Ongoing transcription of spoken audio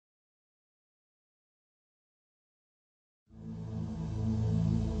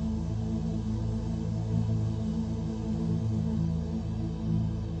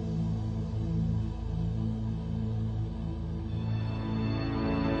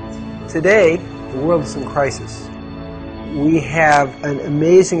Today, the world is in crisis. We have an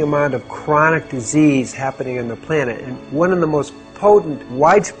amazing amount of chronic disease happening on the planet, and one of the most potent,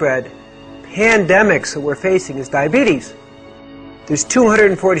 widespread pandemics that we're facing is diabetes. There's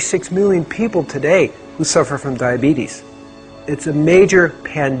 246 million people today who suffer from diabetes. It's a major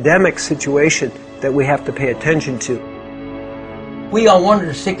pandemic situation that we have to pay attention to. We are one of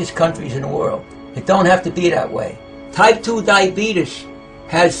the sickest countries in the world. It don't have to be that way. Type 2 diabetes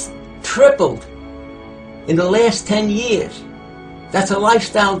has tripled in the last 10 years. That's a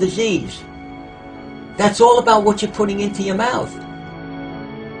lifestyle disease. That's all about what you're putting into your mouth.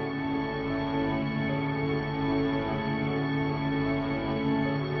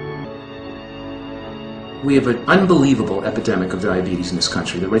 We have an unbelievable epidemic of diabetes in this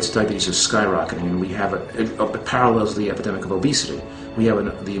country. The rates of diabetes are skyrocketing, and we have it parallels the epidemic of obesity. We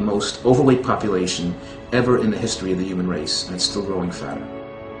have the most overweight population ever in the history of the human race, and it's still growing fatter.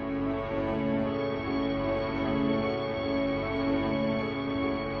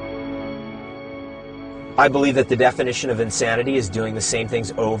 I believe that the definition of insanity is doing the same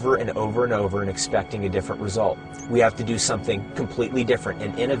things over and over and over and expecting a different result. We have to do something completely different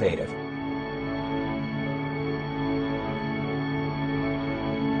and innovative.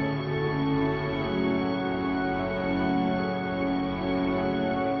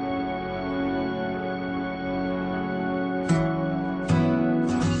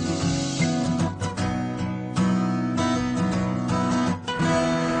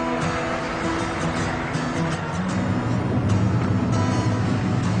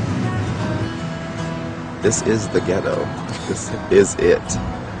 This is the ghetto. This is it.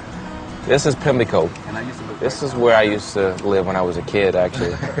 This is Pimlico. This is where I used to live when I was a kid,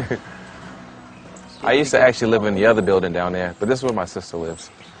 actually. I used to actually live in the other building down there, but this is where my sister lives.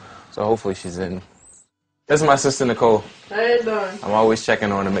 So hopefully she's in. This is my sister, Nicole. How you doing? I'm always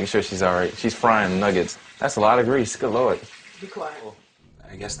checking on her to make sure she's all right. She's frying nuggets. That's a lot of grease. Good Lord. Be quiet.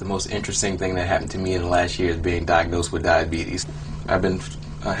 I guess the most interesting thing that happened to me in the last year is being diagnosed with diabetes. I've been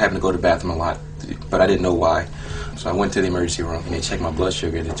having to go to the bathroom a lot, but I didn't know why. So I went to the emergency room and they checked my blood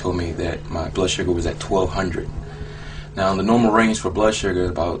sugar. They told me that my blood sugar was at 1200. Now the normal range for blood sugar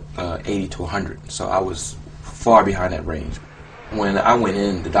is about 80 to 100, so I was far behind that range. When I went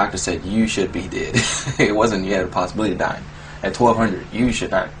in, the doctor said, you should be dead. It wasn't you had a possibility of dying. At 1200, you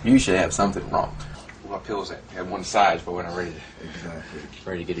should have something wrong. My pills at one size for when I'm ready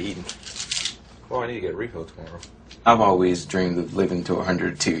to get eaten. Oh, I need to get a refill tomorrow. I've always dreamed of living to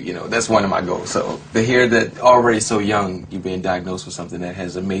 100 too, you know, that's one of my goals. So to hear that already so young, you're being diagnosed with something that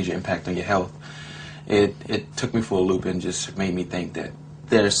has a major impact on your health, it took me for a loop and just made me think that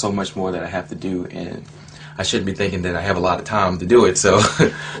there's so much more that I have to do, and I shouldn't be thinking that I have a lot of time to do it. So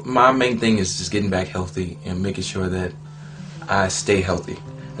my main thing is just getting back healthy and making sure that I stay healthy.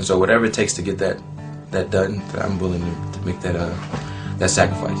 And so whatever it takes to get that done, I'm willing to make that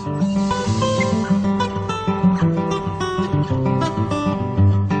sacrifice.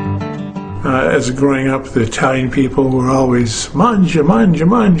 As growing up, the Italian people were always mangia, mangia,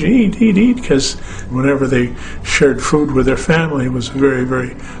 mangia, eat, because whenever they shared food with their family, it was a very,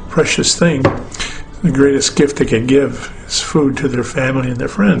 very precious thing. The greatest gift they could give is food to their family and their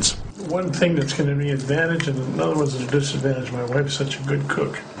friends. One thing that's going to be an advantage, and another one's a disadvantage. My wife's such a good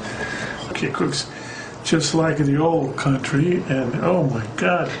cook. She cooks just like the old country, and oh my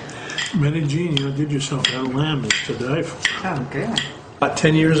God, Medellin, you did yourself that lamb is to die for. Oh, good. About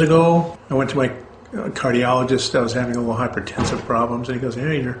 10 years ago, I went to my cardiologist. I was having a little hypertensive problems, and he goes,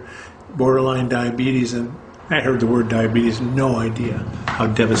 hey, you're borderline diabetes. And I heard the word diabetes, no idea how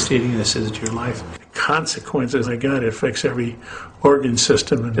devastating this is to your life. The consequences, my God, it affects every organ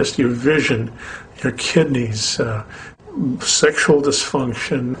system, and just your vision, your kidneys, sexual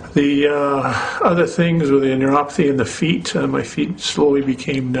dysfunction. The other things with the neuropathy in the feet, my feet slowly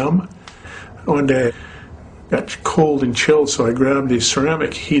became numb. One day, got cold and chilled, so I grabbed the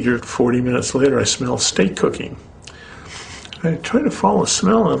ceramic heater. 40 minutes later, I smelled steak cooking. I tried to follow the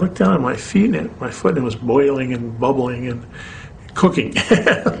smell, and I looked down at my feet, and my foot, and it was boiling and bubbling and cooking,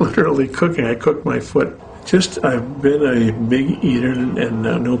 literally cooking. I cooked my foot. I've been a big eater and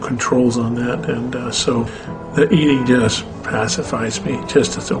no controls on that, and so the eating just pacifies me.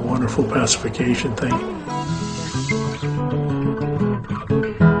 Just it's a wonderful pacification thing.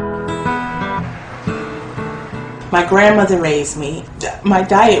 My grandmother raised me. My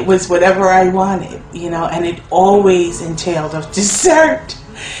diet was whatever I wanted, you know, and it always entailed a dessert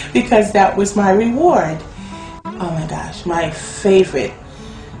because that was my reward. Oh my gosh, my favorite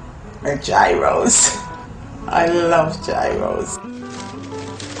are gyros. I love gyros.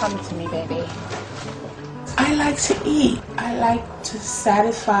 Come to me, baby. I like to eat. I like to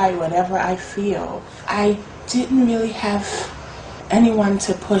satisfy whatever I feel. I didn't really have anyone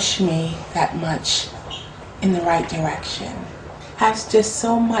to push me that much in the right direction. There's just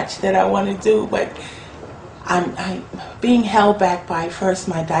so much that I want to do, but I'm being held back by first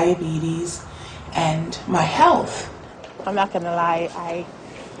my diabetes and my health. I'm not gonna lie,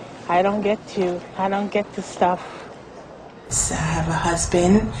 I don't get the stuff. I have a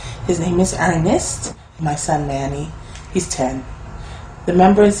husband, his name is Ernest. My son Manny, he's 10. The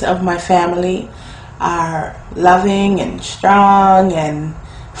members of my family are loving and strong and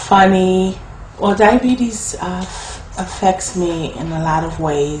funny. Well, diabetes affects me in a lot of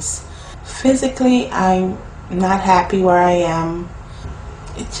ways. Physically, I'm not happy where I am.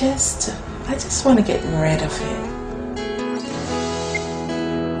 I just want to get rid of it.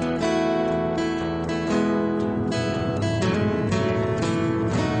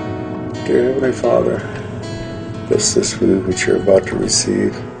 Dear Heavenly Father, bless this food which you're about to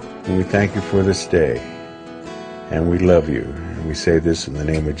receive. And we thank you for this day. And we love you. And we say this in the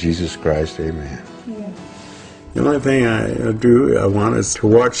name of Jesus Christ. Amen. Yeah. The only thing I want is to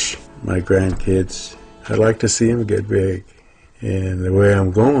watch my grandkids. I'd like to see them get big. And the way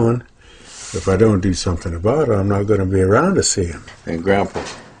I'm going, if I don't do something about it, I'm not going to be around to see them. And Grandpa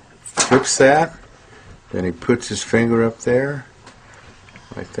flips that, then he puts his finger up there,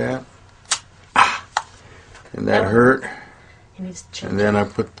 like that. And that hurt. And then I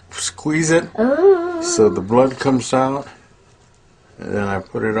squeeze it so the blood comes out. And then I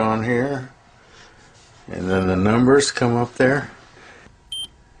put it on here. And then the numbers come up there.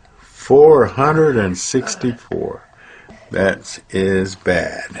 464. That is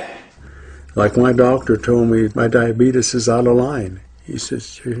bad. Like my doctor told me, my diabetes is out of line. He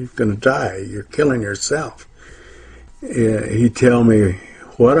says, you're going to die. You're killing yourself. He'd tell me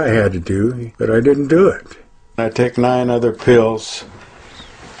what I had to do, but I didn't do it. I take 9 other pills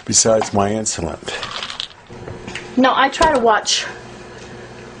besides my insulin. No, I try to watch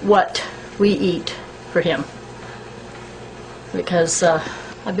what we eat for him. Because I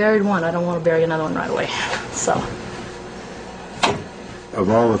buried one, I don't want to bury another one right away. So. Of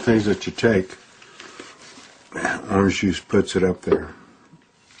all the things that you take, orange juice puts it up there.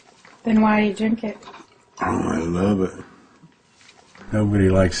 Then why do you drink it? Oh, I love it. Nobody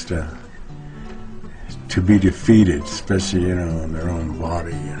likes to be defeated, especially, in their own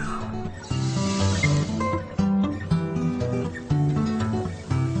body,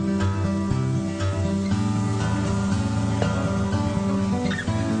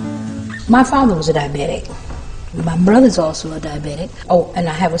 My father was a diabetic. My brother's also a diabetic. Oh, and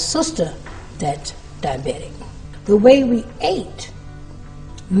I have a sister that's diabetic. The way we ate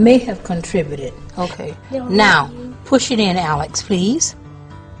may have contributed. Okay. Now, push it in, Alex, please.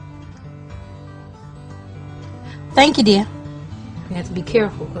 Thank you, dear. You have to be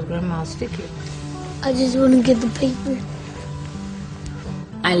careful because Grandma's sticky. I just want to get the paper.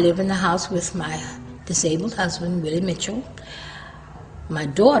 I live in the house with my disabled husband, Willie Mitchell, my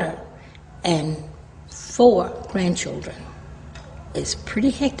daughter, and 4 grandchildren. It's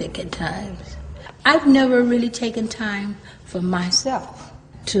pretty hectic at times. I've never really taken time for myself.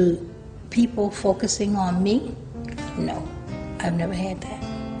 To people focusing on me, no, I've never had that.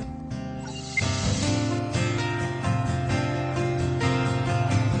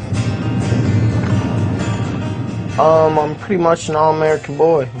 I'm pretty much an all-American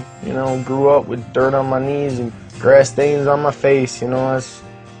boy. Grew up with dirt on my knees and grass stains on my face. It's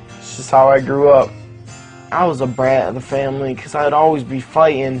just how I grew up. I was a brat of the family because I'd always be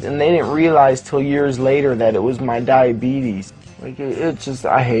fighting, and they didn't realize till years later that it was my diabetes. Like,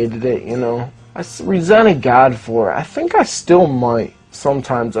 I hated it, I resented God for it. I think I still might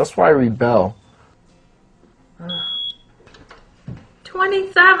sometimes. That's why I rebel.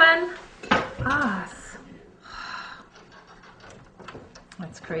 27.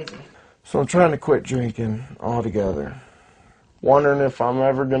 That's crazy. So I'm trying to quit drinking altogether. Wondering if I'm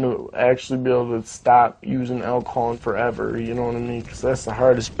ever going to actually be able to stop using alcohol forever, you know what I mean? Because that's the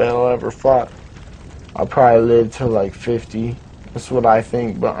hardest battle I ever fought. I'll probably live till like 50. That's what I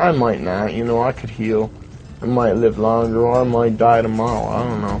think, but I might not, I could heal. I might live longer, or I might die tomorrow, I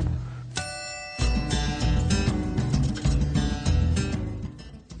don't know.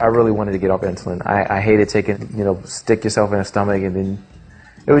 I really wanted to get off insulin. I hated taking, stick yourself in the stomach, and then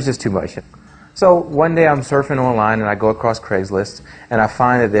it was just too much. So one day I'm surfing online and I go across Craigslist and I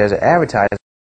find that there's an advertisement